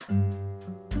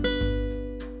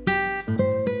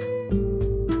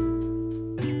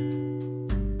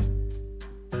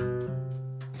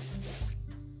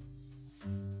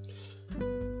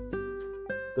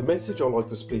message I like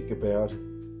to speak about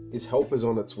is help is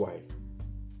on its way.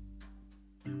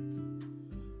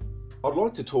 I'd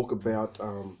like to talk about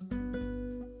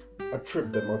a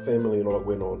trip that my family and I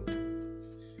went on.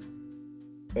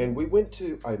 And we went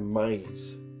to a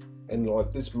maze. And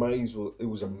like this maze, it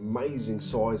was an amazing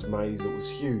size maze. It was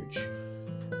huge.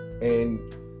 And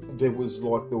there was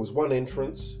one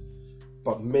entrance,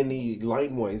 but many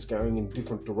laneways going in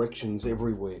different directions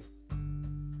everywhere.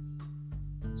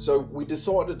 So we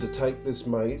decided to take this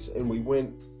maze and we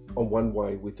went on one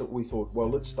way with it. We thought, well,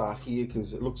 let's start here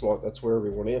because it looks like that's where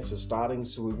everyone else is starting.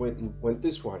 So we went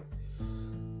this way.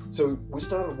 So we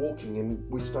started walking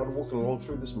along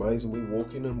through this maze, and we were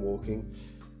walking,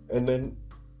 and then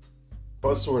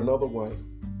I saw another way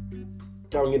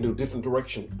going into a different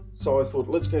direction. So I thought,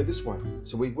 let's go this way.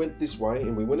 So we went this way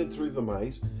and we went in through the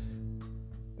maze,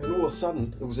 and all of a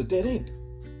sudden it was a dead end.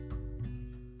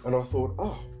 And I thought,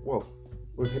 oh, well,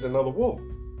 we've hit another wall.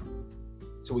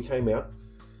 So we came out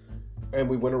and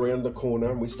we went around the corner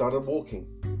and we started walking,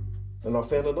 and I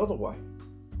found another way.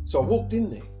 So I walked in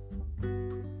there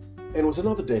and it was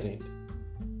another dead end.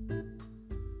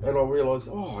 And I realised,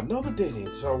 oh, another dead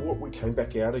end. So we came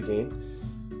back out again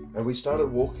and we started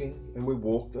walking, and we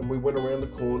walked and we went around the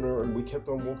corner and we kept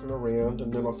on walking around,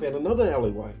 and then I found another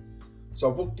alleyway. So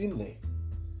I walked in there,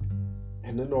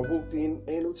 and then I walked in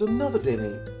and it was another dead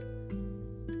end.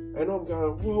 And I'm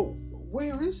going, well,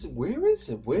 where is it? Where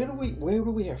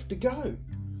do we have to go?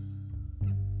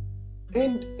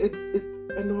 And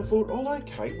and I thought, oh,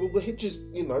 okay, well, the hedges,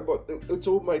 it's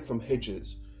all made from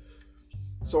hedges.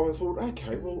 So I thought,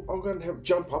 okay, well, I'll go and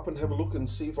jump up and have a look and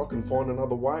see if I can find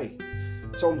another way.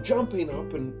 So I'm jumping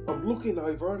up and I'm looking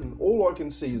over, and all I can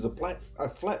see is a flat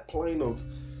plane of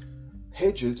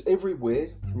hedges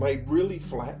everywhere, made really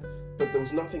flat, but there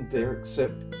was nothing there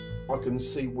except I can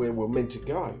see where we're meant to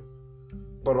go,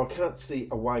 but I can't see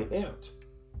a way out.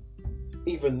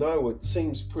 Even though it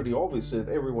seems pretty obvious that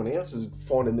everyone else is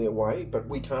finding their way, but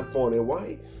we can't find our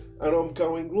way. And I'm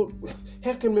going, look,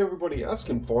 how come everybody else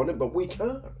can find it, but we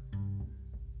can't?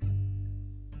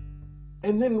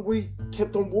 And then we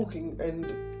kept on walking,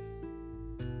 and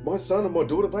my son and my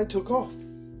daughter, they took off.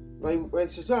 They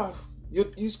said, oh,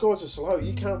 you guys are slow.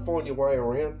 You can't find your way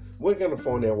around. We're going to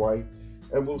find our way,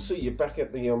 and we'll see you back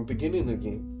at the beginning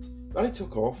again. They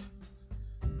took off,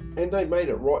 and they made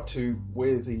it right to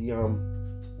where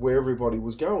where everybody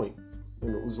was going,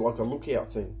 and it was like a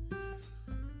lookout thing.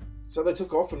 So they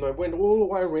took off and they went all the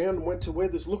way around and went to where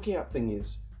this lookout thing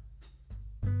is.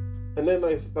 And then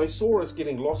they saw us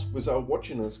getting lost because they were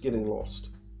watching us getting lost.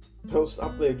 They was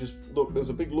up there, just look, there's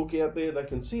a big lookout there, they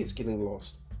can see us getting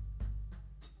lost.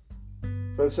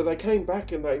 But so they came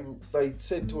back and they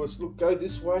said to us, look, go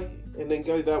this way and then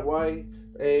go that way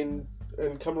and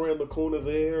come around the corner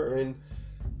there, and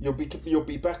you'll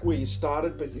be back where you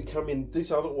started, but you come in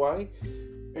this other way,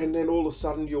 and then all of a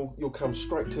sudden you'll come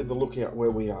straight to the lookout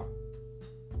where we are.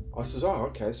 I said, oh,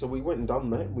 okay. So we went and done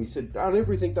that. We done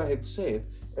everything they had said,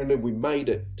 and then we made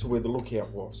it to where the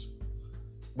lookout was.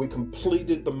 We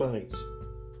completed the maze.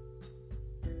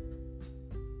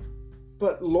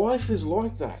 But life is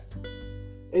like that.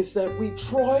 It's that we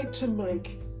try to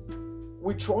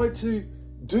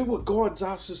do what God's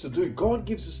asked us to do. God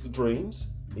gives us the dreams.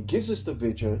 He gives us the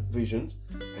visions,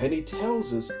 and He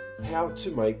tells us how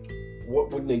to make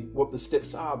what we need, what the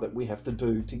steps are that we have to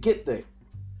do to get there.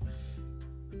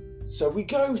 So we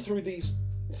go through these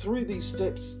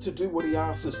steps to do what He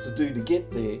asks us to do to get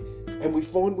there, and we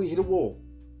find we hit a wall.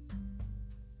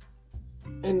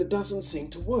 And it doesn't seem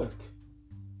to work.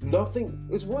 Nothing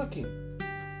is working.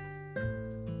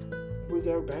 We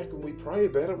go back and we pray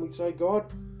about it, and we say, God,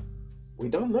 we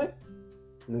done that,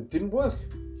 and it didn't work.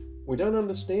 We don't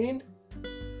understand.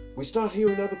 We start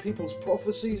hearing other people's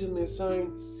prophecies, and they're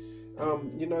saying,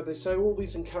 they say all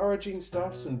these encouraging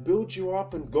stuffs and build you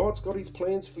up, and God's got His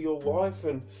plans for your life,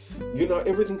 and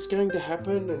everything's going to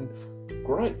happen, and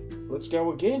great, let's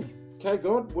go again. Okay,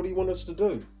 God, what do you want us to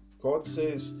do? God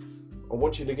says, I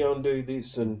want you to go and do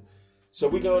this, and so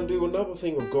we go and do another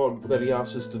thing of God that He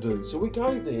asks us to do. So we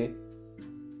go there,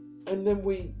 and then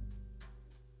we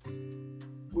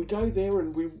go there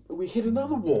and we hit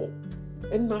another wall,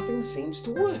 and nothing seems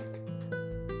to work.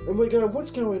 And we're going,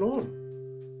 what's going on?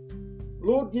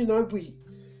 Lord, we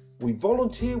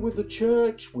volunteer with the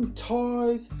church, we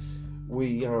tithe,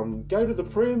 we go to the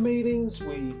prayer meetings,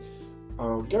 we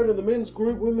go to the men's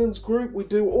group, women's group, we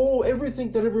do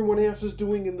everything that everyone else is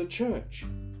doing in the church.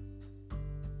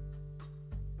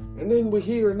 And then we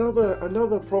hear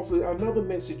another prophet, another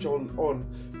message on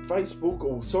Facebook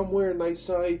or somewhere, and they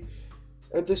say,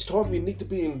 At this time, you need to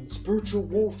be in spiritual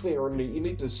warfare, and you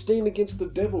need to stand against the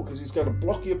devil, because he's going to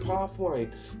block your pathway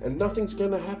and nothing's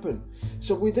going to happen.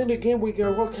 So we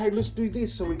go, okay, let's do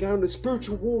this. So we go into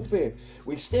spiritual warfare.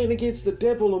 We stand against the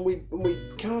devil, and we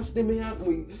cast him out, and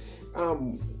we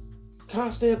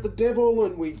cast out the devil,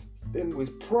 and we're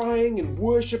praying and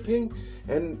worshiping,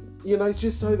 and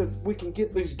just so that we can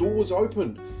get these doors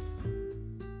opened.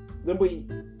 Then we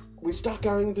start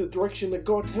going in the direction that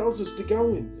God tells us to go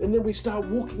in. And then we start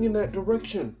walking in that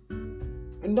direction.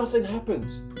 And nothing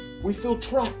happens. We feel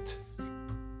trapped.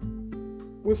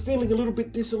 We're feeling a little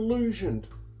bit disillusioned.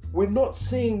 We're not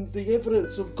seeing the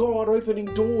evidence of God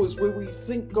opening doors where we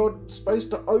think God's supposed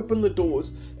to open the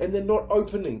doors and they're not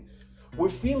opening. We're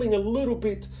feeling a little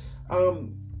bit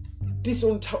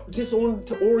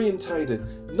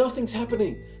disorientated. Nothing's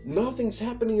happening. Nothing's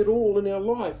happening at all in our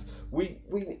life. We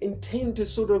intend to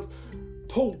sort of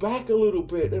pull back a little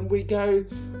bit, and we go,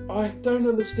 I don't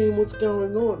understand what's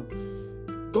going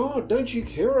on. God, don't you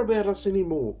care about us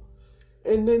anymore?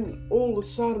 And then all of a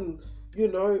sudden,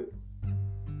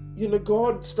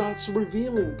 God starts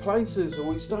revealing places,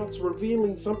 or He starts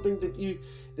revealing something that you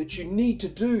need to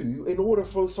do in order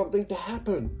for something to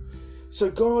happen.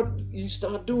 So you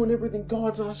start doing everything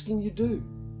God's asking you to do.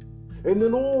 And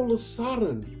then all of a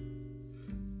sudden,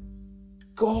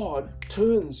 God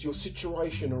turns your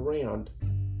situation around.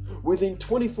 Within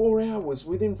 24 hours,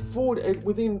 within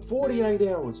 48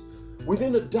 hours,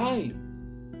 within a day,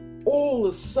 all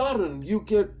of a sudden you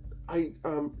get a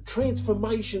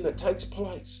transformation that takes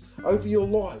place over your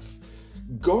life.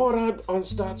 God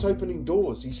starts opening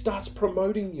doors. He starts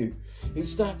promoting you. He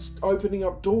starts opening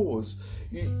up doors.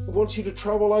 He wants you to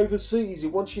travel overseas. He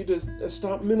wants you to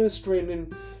start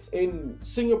ministering in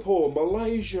Singapore,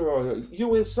 Malaysia,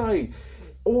 USA.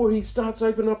 Or He starts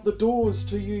opening up the doors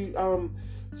to you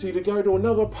to go to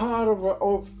another part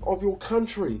of your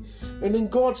country. And then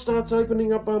God starts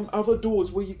opening up other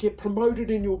doors where you get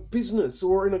promoted in your business,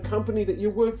 or in a company that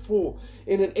you work for,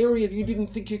 in an area you didn't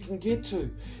think you can get to.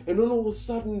 And then all of a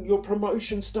sudden your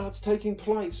promotion starts taking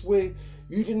place where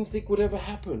you didn't think would ever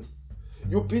happen.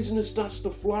 Your business starts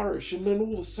to flourish, and then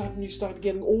all of a sudden you start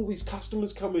getting all these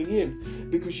customers coming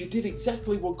in because you did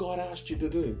exactly what God asked you to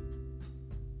do.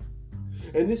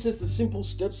 And this is the simple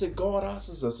steps that God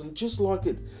asks us. And just like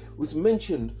it was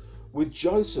mentioned with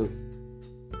Joseph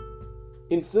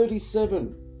in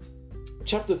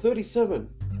chapter 37,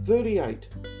 38,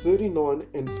 39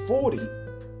 and 40,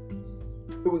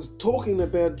 it was talking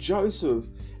about Joseph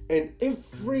and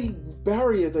every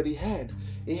barrier that he had.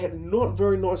 He had not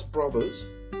very nice brothers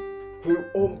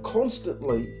who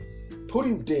constantly put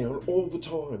him down all the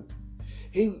time.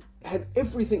 He had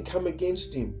everything come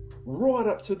against him, right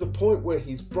up to the point where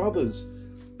his brothers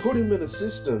put him in a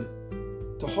system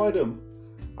to hide him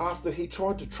after he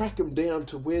tried to track him down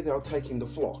to where they were taking the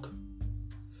flock.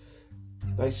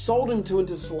 They sold him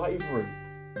into slavery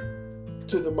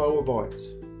to the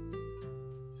Moabites.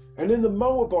 And then the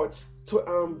Moabites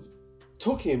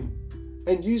took him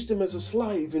and used him as a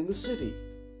slave in the city.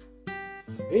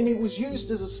 And he was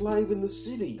used as a slave in the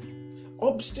city.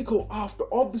 Obstacle after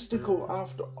obstacle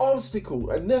after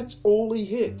obstacle, and that's all he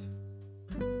hit.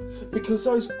 Because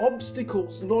those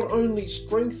obstacles not only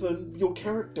strengthen your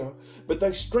character, but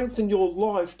they strengthen your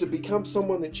life to become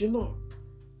someone that you're not.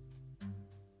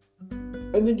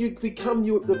 And then you become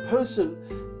the person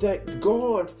that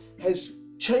God has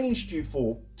changed you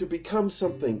for, to become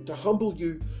something, to humble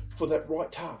you for that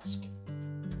right task.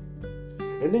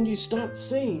 And then you start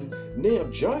seeing now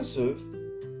Joseph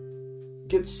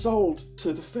gets sold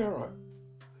to the Pharaoh.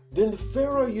 Then the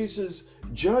Pharaoh uses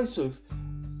Joseph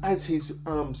as his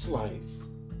slave.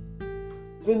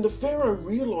 Then the Pharaoh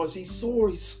realized, he saw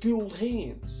his skilled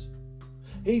hands.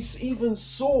 He even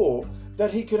saw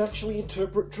that he could actually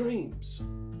interpret dreams.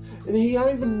 And he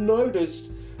even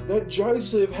noticed that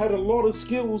Joseph had a lot of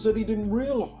skills that he didn't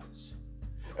realize.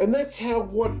 And that's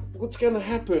what's going to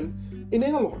happen in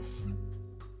our life.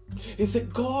 Is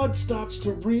that God starts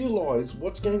to realize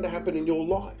what's going to happen in your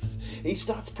life. He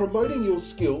starts promoting your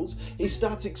skills. He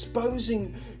starts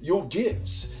exposing your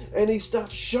gifts. And He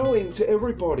starts showing to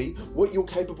everybody what you're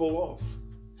capable of.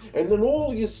 And then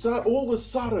all of a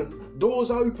sudden,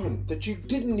 doors open that you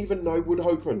didn't even know would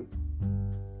open.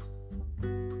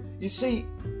 You see,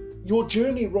 your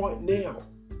journey right now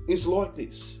is like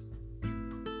this.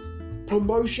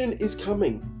 Promotion is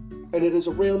coming, and it is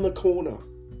around the corner.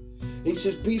 He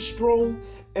says, be strong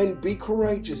and be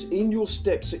courageous in your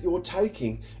steps that you're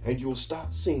taking, and you'll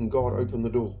start seeing God open the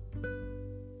door.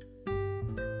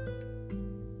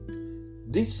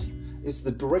 This is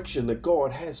the direction that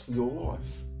God has for your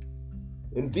life.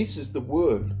 And this is the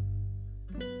word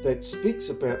that speaks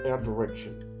about our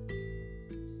direction.